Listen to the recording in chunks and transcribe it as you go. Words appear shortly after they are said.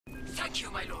Thank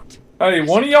you, my lord. Hey,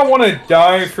 one of y'all want to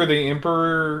die for the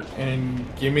Emperor and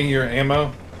give me your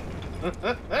ammo?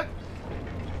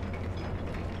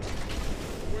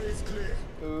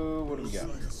 Ooh, what do we got?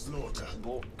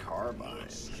 Bolt carbine.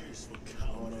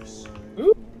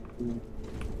 Ooh.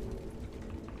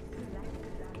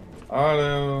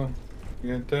 Auto.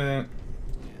 Get that.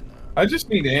 I just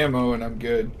need ammo and I'm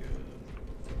good.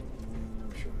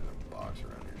 I'm sure there's a box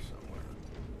around here somewhere.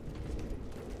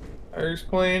 There's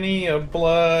plenty of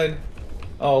blood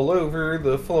all over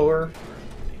the floor.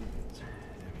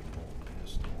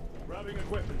 Grabbing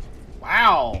equipment.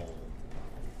 Wow!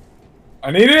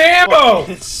 I needed ammo!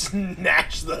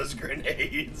 Snatch those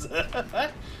grenades.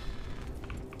 Well,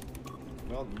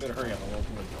 you better hurry up. I'll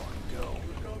open the door and go.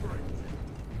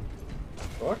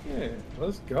 Fuck it.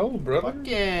 Let's go, brother. Fuck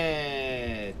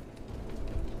it.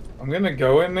 I'm gonna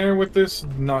go in there with this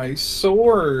nice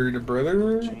sword,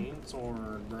 brother.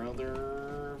 Chainsword,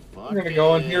 brother. Fuck I'm gonna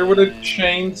go in here with a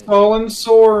chainsaw and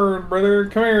sword, brother.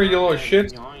 Come here, you little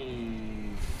shit.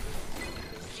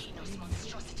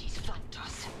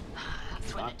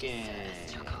 Fuck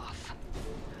it.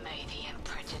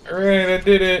 Alright, I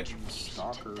did it.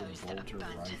 Stalker, bolter,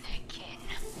 rifle.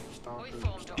 Stalker.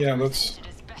 Yeah, that's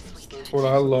what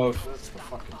I love. That's the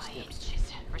fucking snips.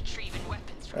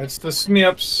 That's the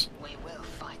snips.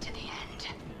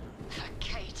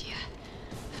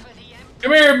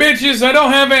 Come here, bitches! I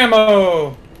don't have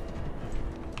ammo!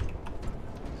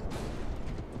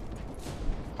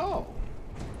 Oh.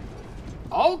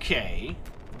 Okay.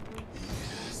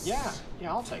 Yeah,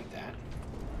 I'll take that.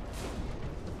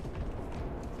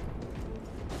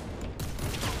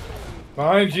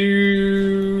 Find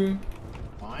you.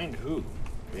 Find who,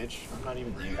 bitch? I'm not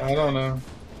even there. I don't know.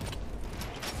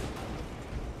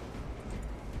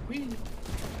 Here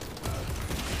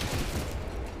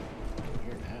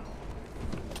now.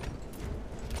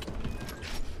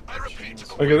 I repeat.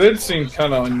 Okay, that seemed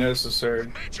kind of unnecessary.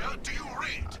 Major, do you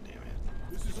read? God damn it.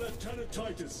 This is Lieutenant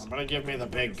Titus. Somebody give me the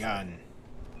big gun.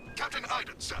 Captain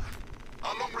Iden, sir.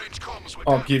 Our long-range comms were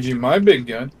I'll damaged. give you my big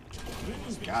gun.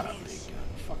 He's got a big gun.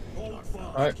 Fucking Hold knock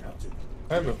fast, I- Captain.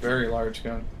 I have a very large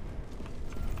gun.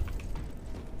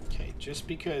 Okay, just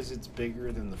because it's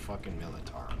bigger than the fucking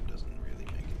Militarum doesn't really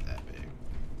make it that big.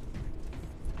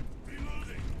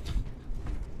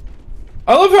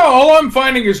 I love how all I'm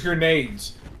finding is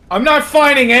grenades. I'm not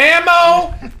finding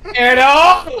ammo at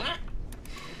all.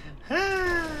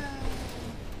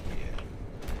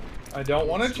 I don't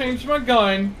want to change my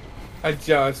gun. I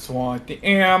just want the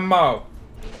ammo.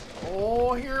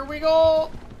 Oh, here we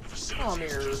go! Come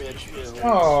here, bitch.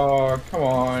 Oh, come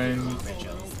on. Come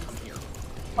here.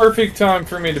 Perfect time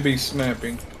for me to be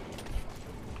snapping.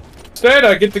 Instead,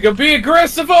 I get to go be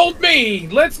aggressive old me.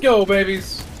 Let's go,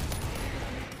 babies.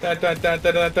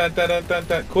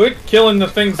 Quit killing the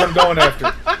things I'm going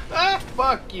after.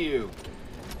 Fuck you.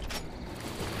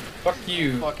 Fuck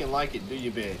you. Fucking like it, do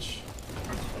you, bitch?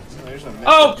 There's a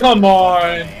Oh, come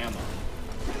on. ammo.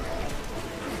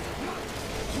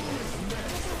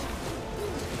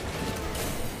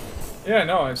 Yeah,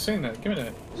 no, I've seen that. Give me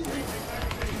that.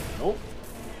 Nope.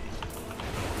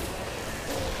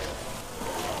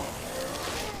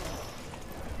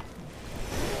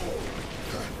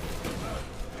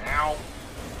 Ow.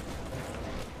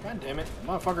 God damn it.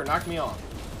 Motherfucker knocked me off.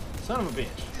 Son of a bitch.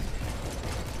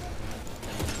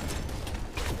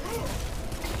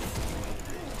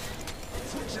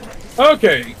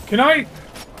 Okay, can I...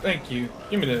 Thank you.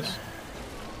 Give me this.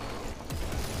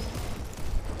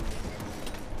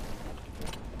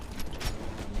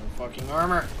 Fucking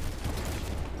armor.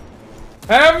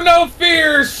 Have no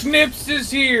fear, Snips is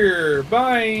here.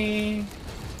 Bye.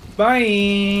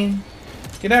 Bye.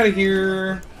 Get out of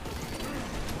here.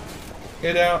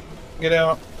 Get out. Get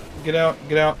out. Get out.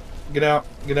 Get out. Get out.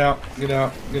 Get out. Get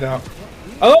out. Get out.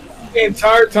 I love the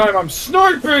entire time I'm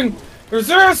sniping. There's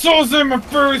assholes in my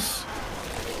face.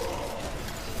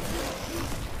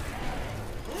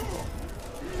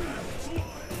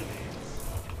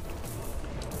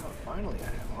 Finally, I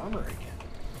have armor again.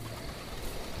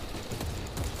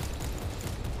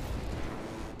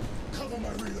 Cover my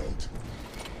reload.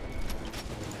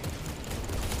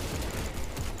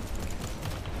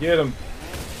 Get him.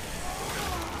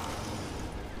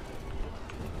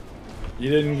 You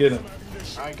didn't get him.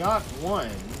 I got one.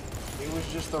 It was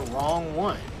just the wrong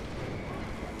one.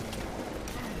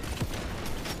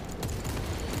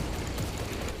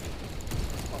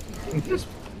 Fucking get this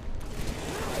one.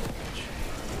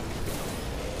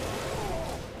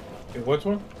 Okay, what's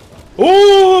one?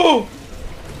 Ooh!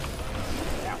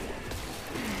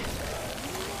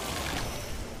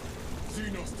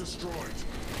 Xenos destroyed.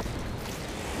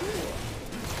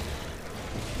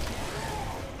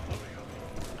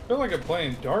 feel like I'm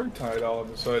playing Dark Tide all of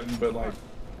a sudden, but like,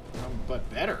 But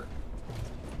better.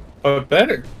 but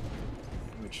better.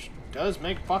 Which does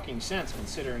make fucking sense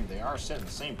considering they are set in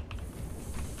the same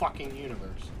fucking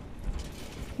universe.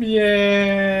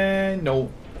 Yeah, no.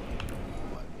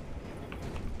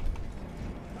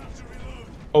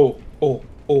 Oh, oh,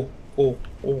 oh, oh,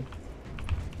 oh.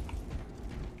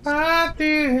 I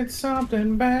did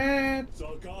something bad.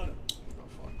 Zargana,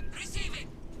 Receiving.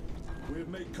 we have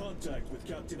made contact with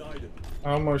Captain Iden.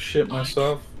 I almost shit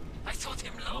myself. I thought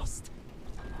him lost.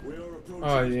 We are approaching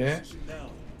Oh, his yeah? position now.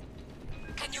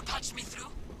 Can you patch me through?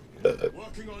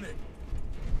 Working on it.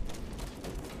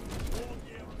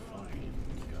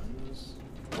 Guns.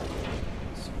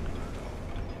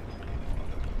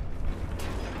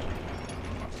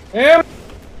 Am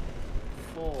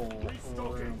Full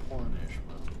replenishment.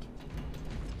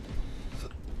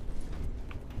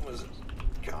 What is it?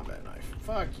 Combat knife.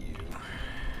 Fuck you.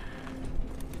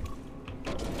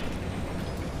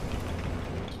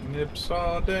 nips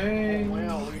all day.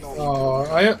 Well, we don't Oh,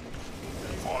 the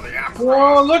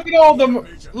Whoa,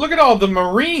 look at all the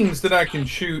Marines that I can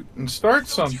shoot and start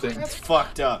something. That's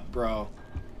fucked up, bro.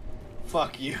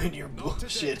 Fuck you and your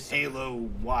bullshit Halo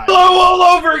Y. Blow all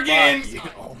over again! Fuck you.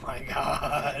 Oh my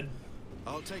god.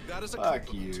 I'll take that as a Fuck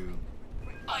compliment. you.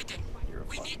 Iden, You're a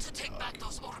we fucking need to take back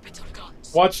those orbital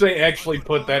guns. Watch they actually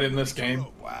put that in this game.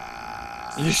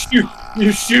 Wow.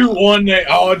 You shoot one, they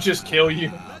all just kill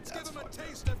you. Let's give him a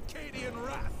taste of Cadian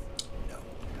wrath. No,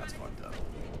 that's fucked up.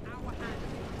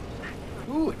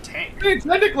 Ooh, a tank. Hey,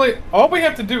 technically, all we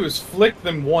have to do is flick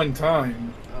them one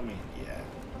time. I mean, yeah.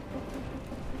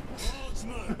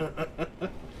 Swordsman,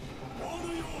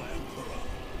 honor your emperor.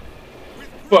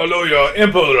 Follow your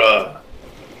emperor.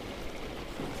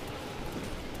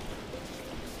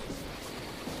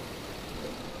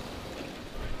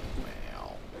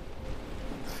 Wow.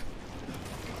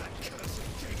 That cursed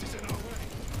gate is in our way.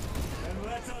 And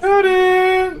let us. Got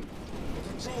it.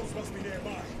 Controls must be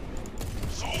nearby.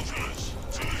 Soldiers,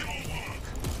 to your work.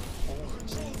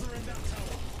 Controls are in that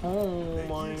tower. Oh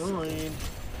my god.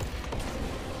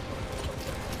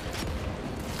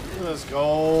 Let's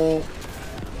go.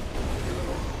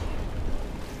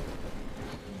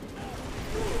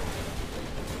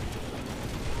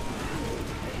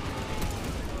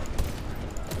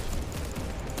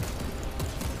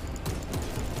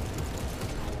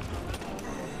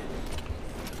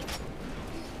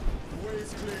 The way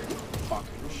is clear.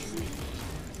 Fucking shoot.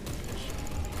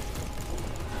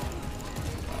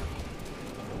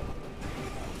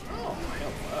 Oh,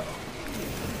 hello.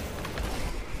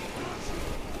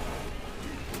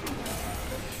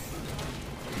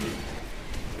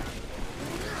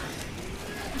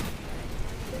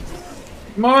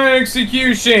 My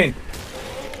execution.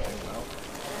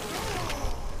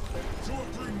 2 or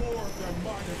 3 more of them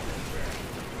might have been there.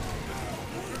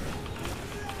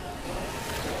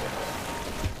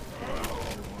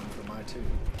 One for my two.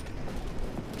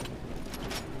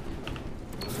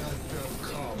 Let them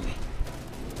come.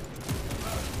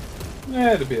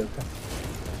 Yeah, it'll be okay.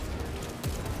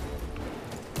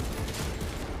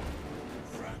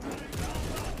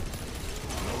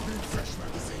 Loading fresh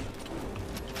magazine.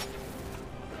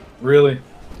 Really?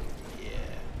 Yeah.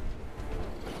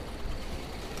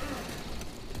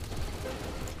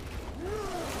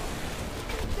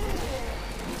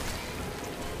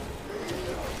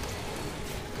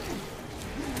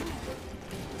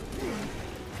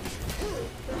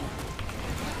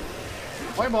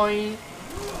 Bye bye. I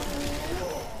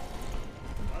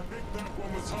think that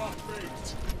one was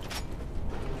half-baked.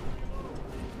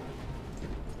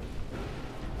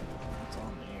 What's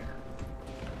on there?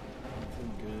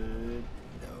 Nothing good.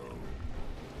 No.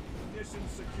 Mission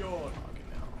secured. Fucking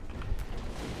hell.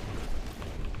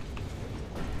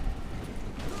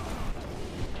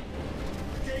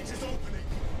 The gate is opening.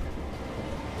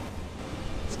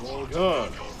 Oh,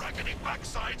 good. Your reckoning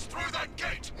backsides through that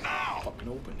gate now. Fucking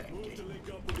open that Move gate. to link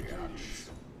up with the Canadians.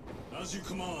 As you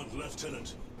command,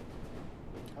 Lieutenant.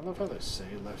 I love how they say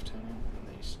lieutenant and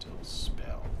they still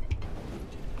spell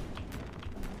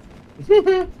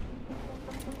lieutenant.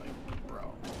 Like,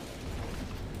 bro.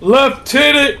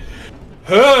 Lieutenant.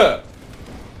 Huh.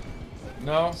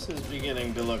 No, This is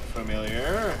beginning to look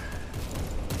familiar.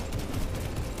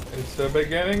 it's the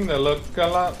beginning to look a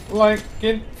lot like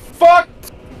it fucked.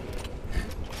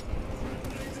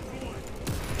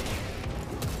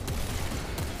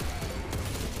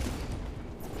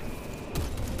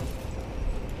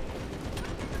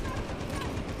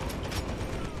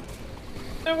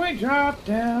 And we drop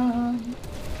down.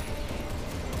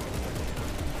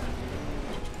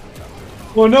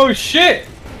 Well, no shit.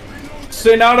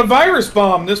 Send out a virus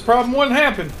bomb. This problem wouldn't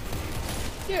happen.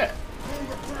 Yeah.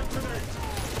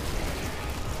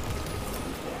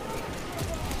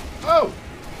 Oh!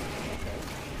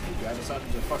 Okay. You guys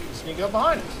decided to fucking sneak up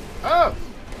behind us. Oh!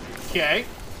 Okay.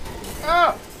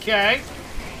 Oh! Okay.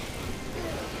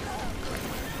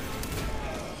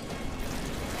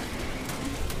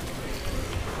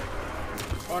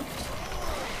 Fuck.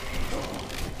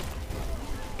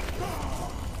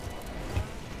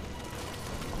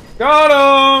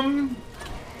 Got him!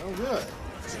 Oh, good.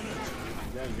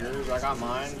 You got yours, I got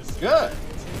mine. Good.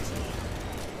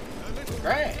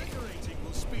 Great.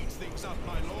 Will speed things up,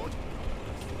 my lord.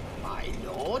 My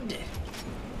lord.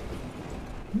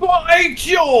 By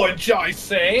George, I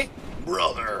say!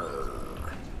 Brother.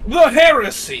 The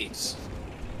heresies!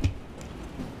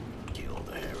 Kill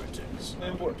the heretics.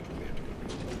 And what?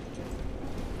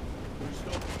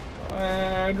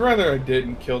 I'd rather I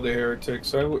didn't kill the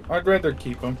heretics. I'd rather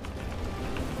keep them.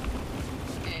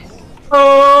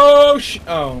 Oh,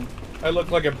 oh, I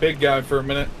look like a big guy for a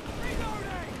minute.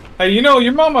 Hey, you know,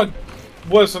 your mama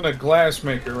wasn't a glass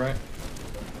maker, right?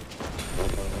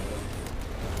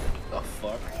 The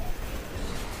fuck?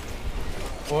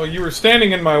 Well, you were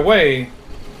standing in my way,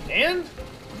 And?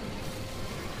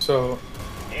 so...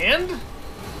 And?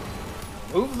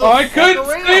 Move the I fuck couldn't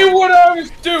around. see what I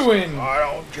was doing! I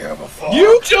don't give a fuck.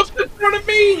 You jumped in front of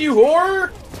me, you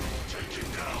whore!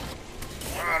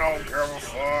 I don't give a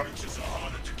fuck.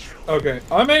 Okay,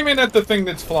 I'm aiming at the thing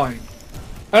that's flying.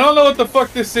 I don't know what the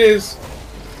fuck this is,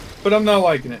 but I'm not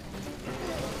liking it.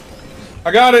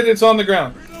 I got it, it's on the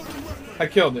ground. I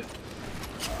killed it.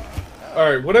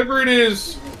 Alright, whatever it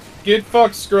is, get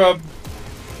fucked, scrub.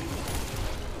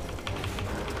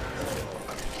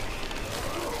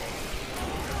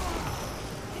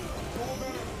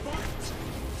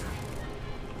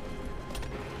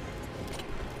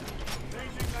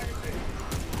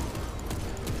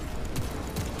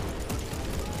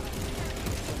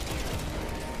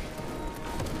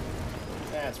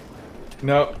 That's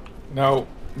No, no,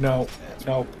 no,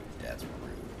 no, That's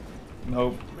rude.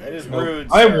 no. That is no.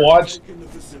 rude,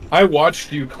 sir. I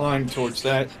watched you climb towards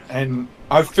that, and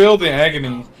I feel the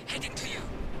agony. Heading to you.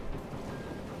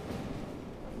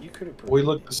 You could have. We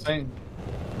look the same.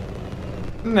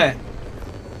 Nah.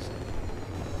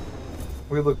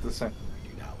 We look the same.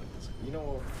 You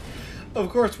know, of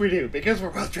course we do, because we're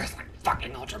both dressed like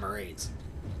fucking Ultramarines.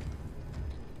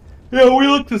 Yeah, we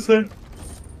look the same.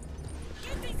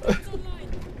 Get these guns online.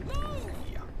 Move!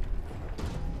 Yeah.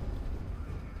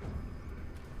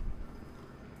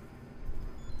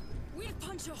 We'll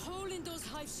punch a hole in those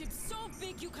hive ships so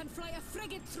big you can fly a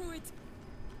frigate through it.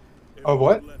 Oh,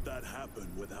 what? Let that happen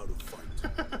without a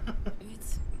fight.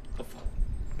 It's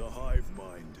The hive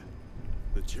mind.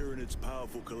 The Tyranid's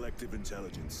powerful collective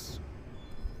intelligence.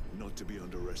 Not to be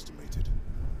underestimated.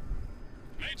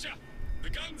 Major, the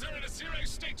guns are in a zero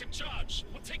state of charge.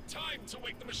 It will take time to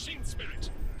wake the machine spirit.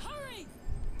 hurry!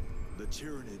 The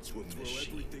Tyranids will throw Machine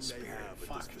everything they spirit. have at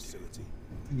Fuck, this facility.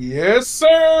 Yes,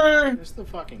 sir. Just the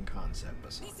fucking concept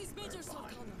behind This is Major behind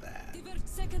Solcana. that. Divert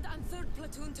 2nd and 3rd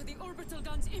platoon to the orbital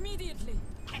guns immediately.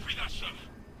 Copy that, sir.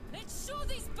 Let's show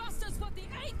these bastards what the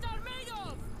 8th are made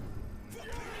of!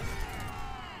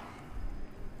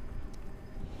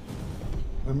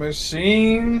 The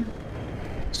machine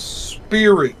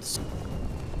spirits.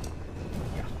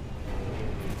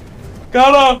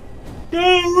 Gotta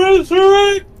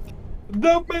resurrect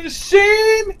the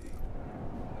machine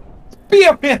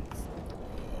spirits.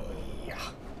 Yeah.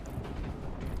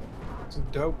 It's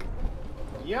dope.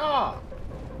 Yeah.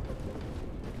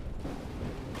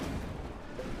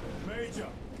 Major,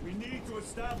 we need to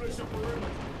establish a perimeter.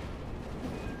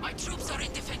 My troops are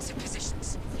in defensive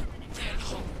positions. They'll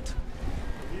hold.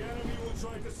 The enemy will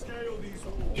try to scale these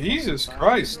walls. Jesus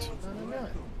Christ. No.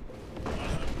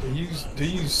 Do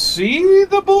you see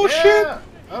the bullshit? Yeah.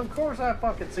 Of course I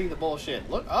fucking see the bullshit.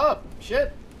 Look up.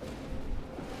 Shit.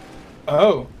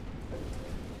 Oh.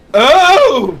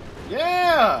 Oh!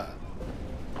 Yeah.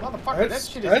 Motherfucker, That's-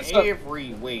 that shit that's is a-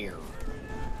 everywhere.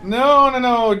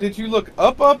 No. Did you look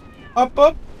up?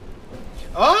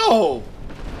 Oh!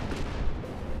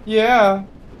 Yeah.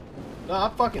 No, I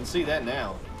fucking see that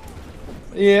now.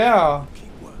 Yeah.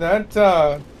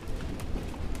 That,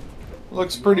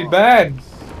 looks pretty bad.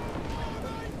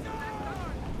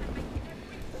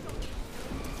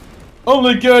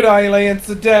 Only good aliens,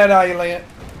 the dead alien.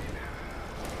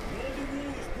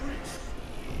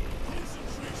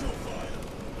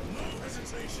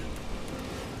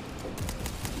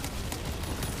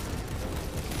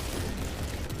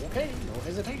 Okay, no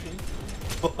hesitation.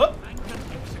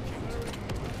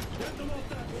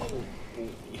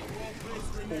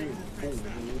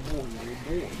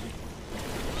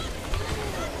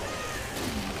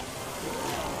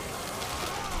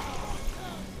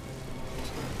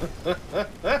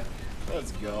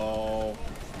 Let's go.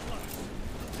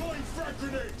 Throwing frag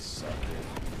grenades! Suck it.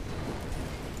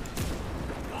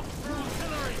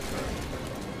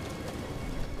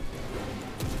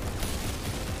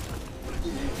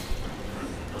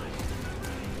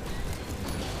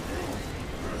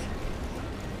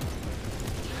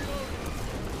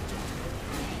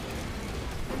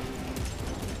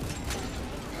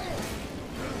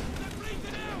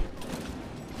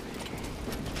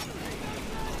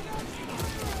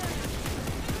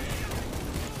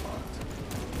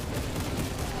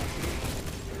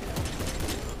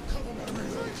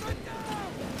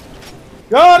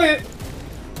 Got it!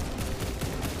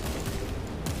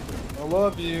 I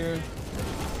love you.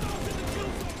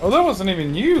 Oh, that wasn't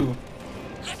even you.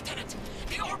 Lieutenant,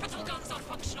 the orbital guns are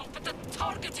functional, but the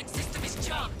targeting system is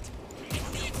jammed. It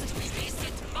needs to be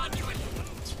reset manually.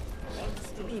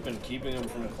 Who's been keeping him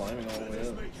from climbing all the way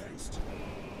up? Make haste.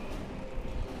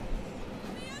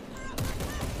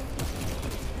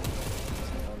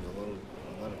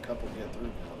 Let a couple get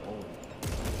through.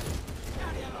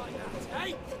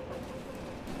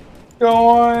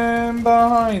 Going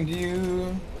behind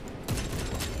you.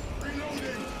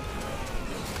 Reloading!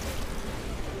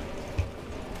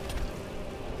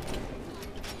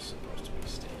 Supposed to be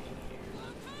staying here.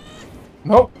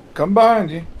 Nope, come behind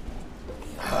you.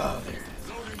 Oh, there.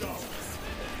 Loading up!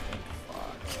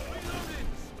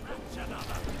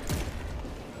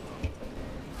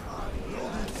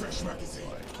 Loading fresh magazine.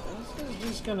 This is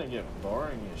just gonna get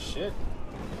boring as shit.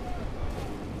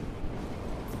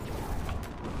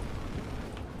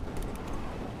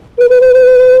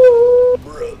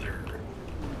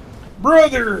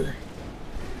 Brother!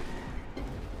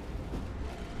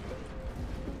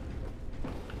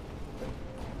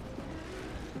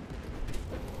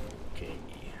 Okay.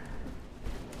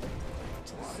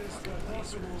 Assist where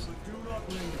possible, but do not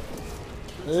linger.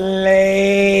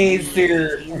 Laser!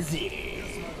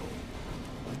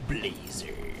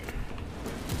 Blazer.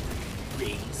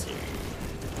 Razor.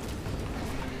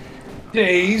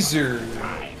 Taser!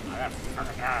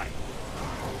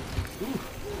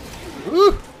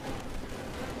 Ooh.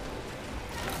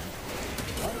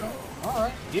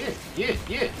 Alright.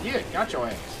 Yeah. Got your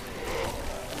ass.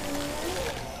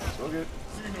 So good.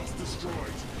 Xenos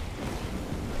destroyed.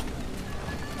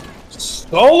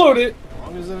 Soloed it! As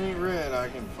long as it ain't red, I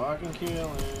can fucking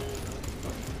kill it.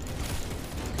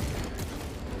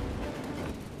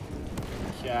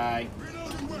 Okay.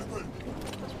 Reloading weapon.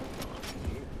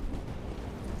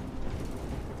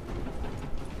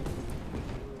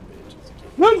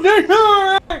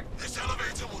 This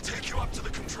elevator will take you up to the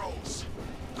controls.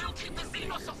 We'll keep the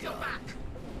Xenos off your back.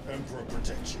 Emperor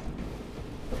protect you.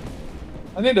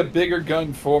 I need a bigger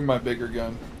gun for my bigger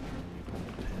gun.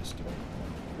 Pistol.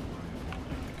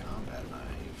 Combat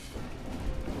knife.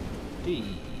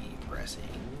 Depressing.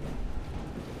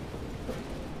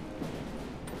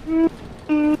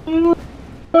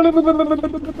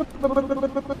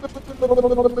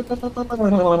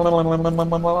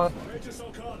 Major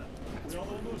Solkana, we are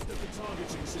almost at the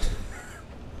targeting system.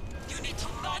 You need to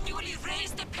manually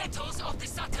raise the petals of the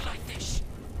satellite dish.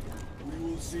 We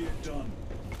will see it done.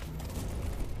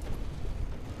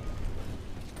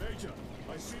 Major,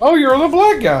 I see. Oh, you're the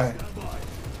black guy! Stand by.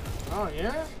 Oh,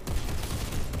 yeah?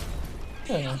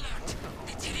 Be alert.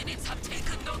 The Tyranids have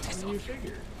taken notice You of you.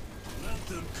 figure. Let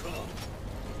them come.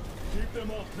 Keep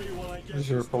them off me while I get Is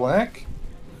your this black?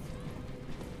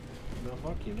 The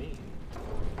fuck you mean?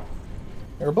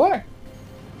 You're black.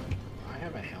 I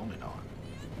have a helmet on.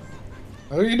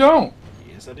 No, you don't.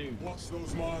 Yes, I do. Watch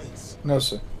those mines. No,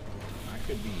 sir. I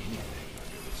could be anything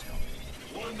under this helmet.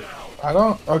 One down. I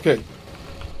don't. Okay.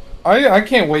 I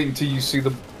can't wait until you see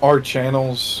our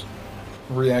channel's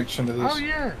reaction to this. Oh,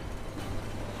 yeah.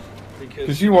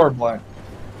 Because you are black.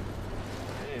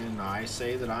 And I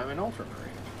say that I'm an ultramarine.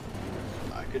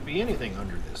 I could be anything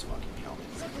under this fucking helmet.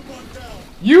 Second one down.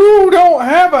 You don't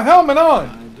have a helmet on!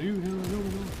 I do have a helmet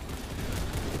on.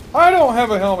 I don't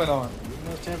have a helmet on. You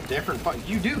must have different.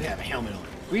 You do have a helmet on.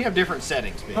 We have different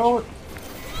settings, bitch. No,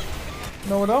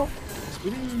 no, I don't. Yes, we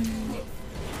do.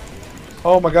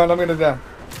 Oh my god, I'm gonna die.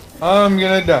 I'm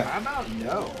gonna die. How about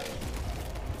no?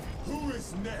 Who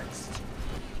is next?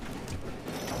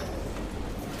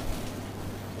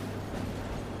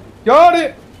 Got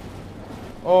it!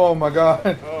 Oh my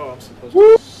god. Oh, I'm supposed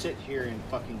Woo! to sit here and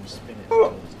fucking spin it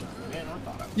until it's done. Man, I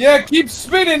thought I was. Yeah, keep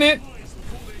spinning it!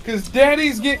 Because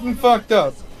daddy's getting fucked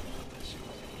up. I'm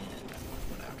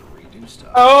gonna have to redo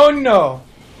stuff. Oh no.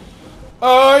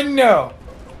 Oh no.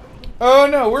 Oh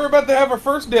no, we're about to have our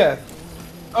first death.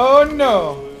 Oh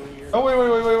no. Oh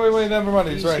wait, never mind,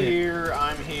 he's He's right here. here.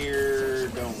 I'm here.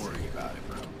 Don't worry about it,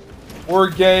 bro. Or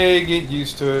gay, get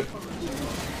used to it.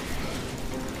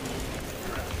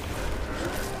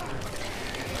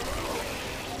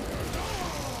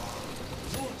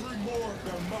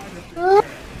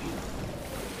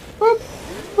 Boop,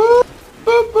 boop,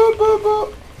 boop, boop, boop,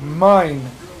 boop. Mine.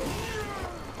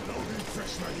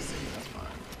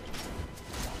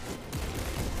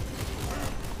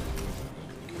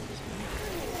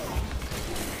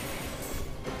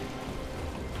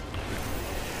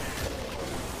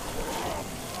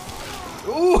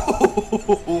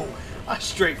 Ooh! I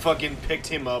straight fucking picked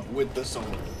him up with the sword.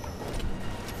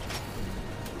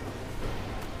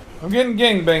 I'm getting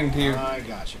gangbanged here. I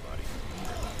got you, buddy.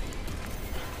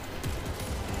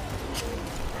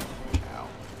 Ow.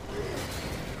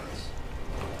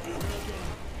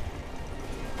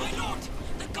 My lord,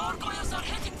 the gargoyles are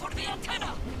heading for the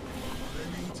antenna.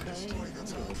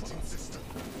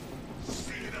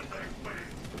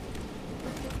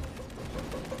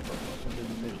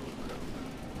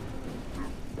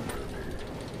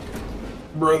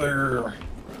 Brother.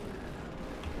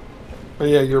 But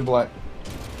yeah, you're black.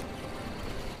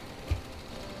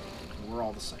 We're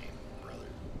all the same, brother.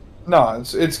 No,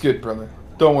 it's good, brother.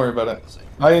 Don't worry about it.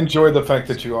 I enjoy the fact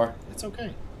that you are. It's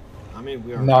okay. I mean,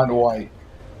 we are Not white.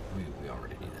 We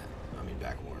already knew that. I mean,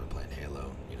 back when we were playing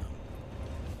Halo, you know.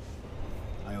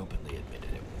 I openly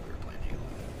admitted it when we were playing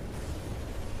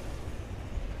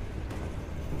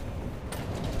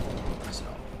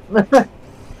Halo. So,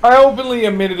 I openly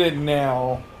admitted it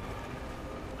now.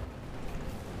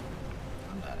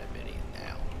 I'm not admitting it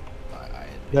now.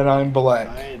 That I'm black.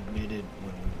 I admitted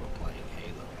when we were playing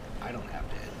Halo. I don't have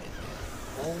to admit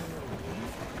that. Oh,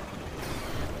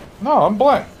 No, I'm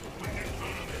black.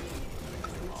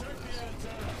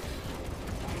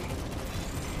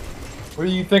 What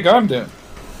do you think I'm doing?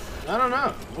 I don't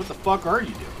know. What the fuck are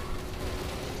you doing?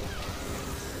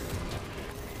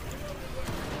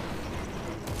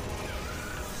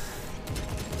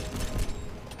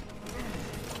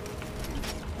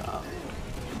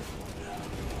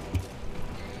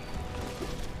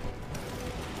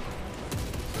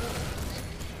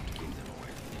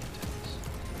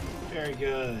 Very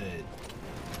good.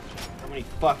 How many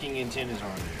fucking antennas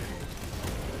are there?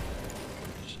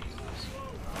 Jesus.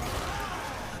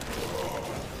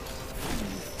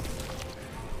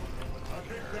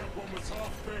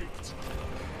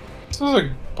 This is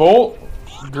a bolt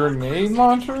grenade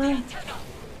launcher? Antenna.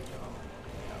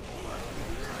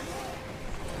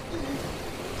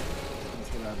 That's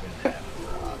what I've been having for a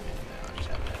hot minute now. I just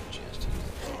haven't had a chance to use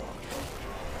it.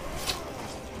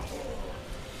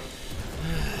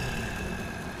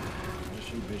 Just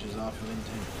shoot bitches off of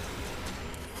antenna.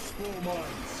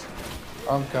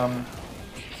 I'm coming.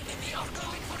 The enemy are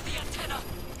going for the antenna.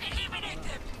 Eliminate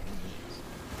them.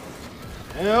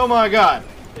 Oh my god!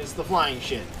 It's the flying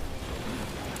shit.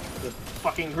 The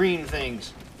fucking green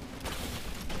things.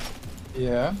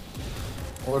 Yeah.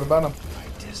 What about him? I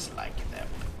dislike them.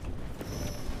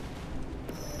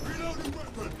 Reloading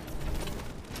weapon.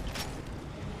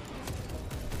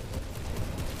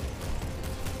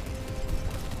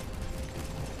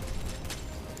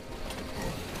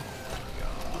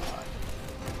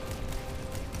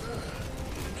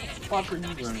 What fuck are you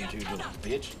running to, little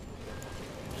bitch?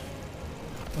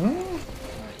 Hmm?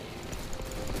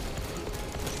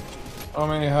 I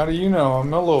mean, how do you know?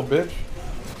 I'm a little bitch.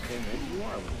 Okay, maybe you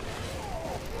are a little bitch.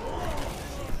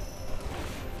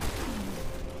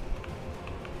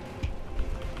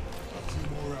 Two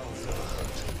more rounds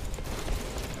left.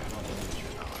 I don't think that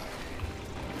you're not.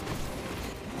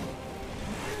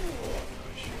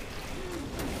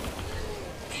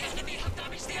 The enemy have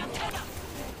damaged the antenna.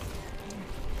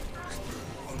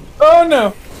 Oh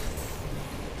no!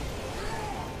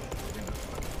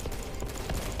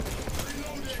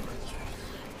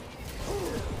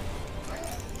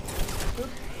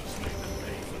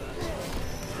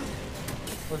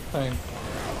 What thing?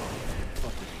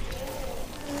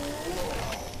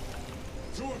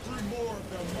 Two or three more of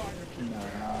them minor keep.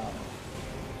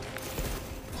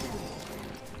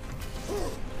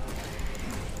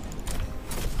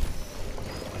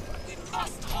 We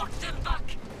must hold them back.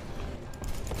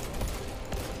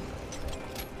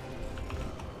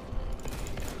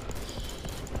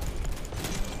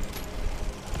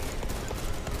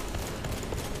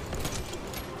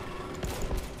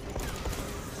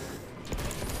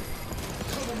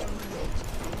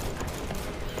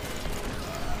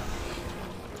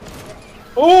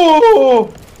 Oh!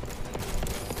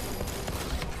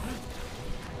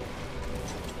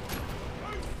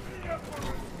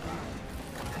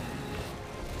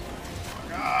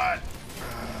 God!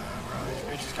 Where these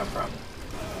bitches come from?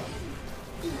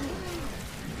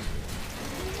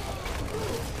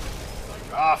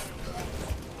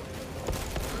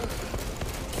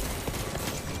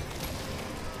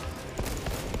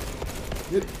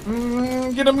 Get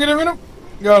him, get him, get him.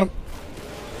 Got him.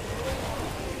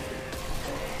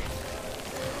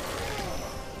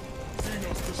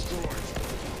 Xenos destroyed.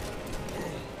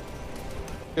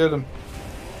 Get him.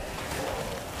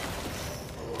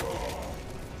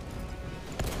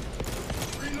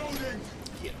 Reloading.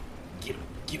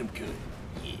 Get him good.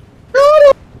 Yeah.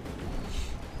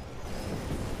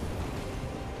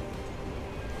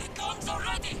 The guns are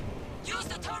ready! Use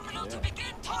the terminal to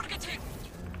begin targeting!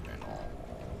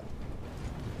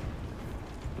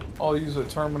 I'll use a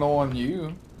terminal on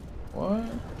you. What?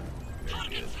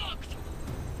 Target's locked!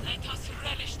 Let us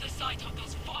relish the sight of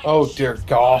those fire Oh dear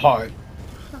God.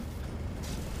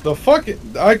 The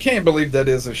fucking... I can't believe that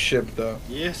is a ship though.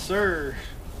 Yes, sir.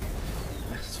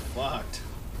 That's fucked.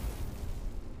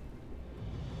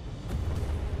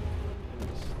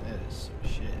 That is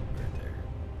some shit right there.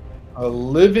 A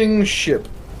living ship.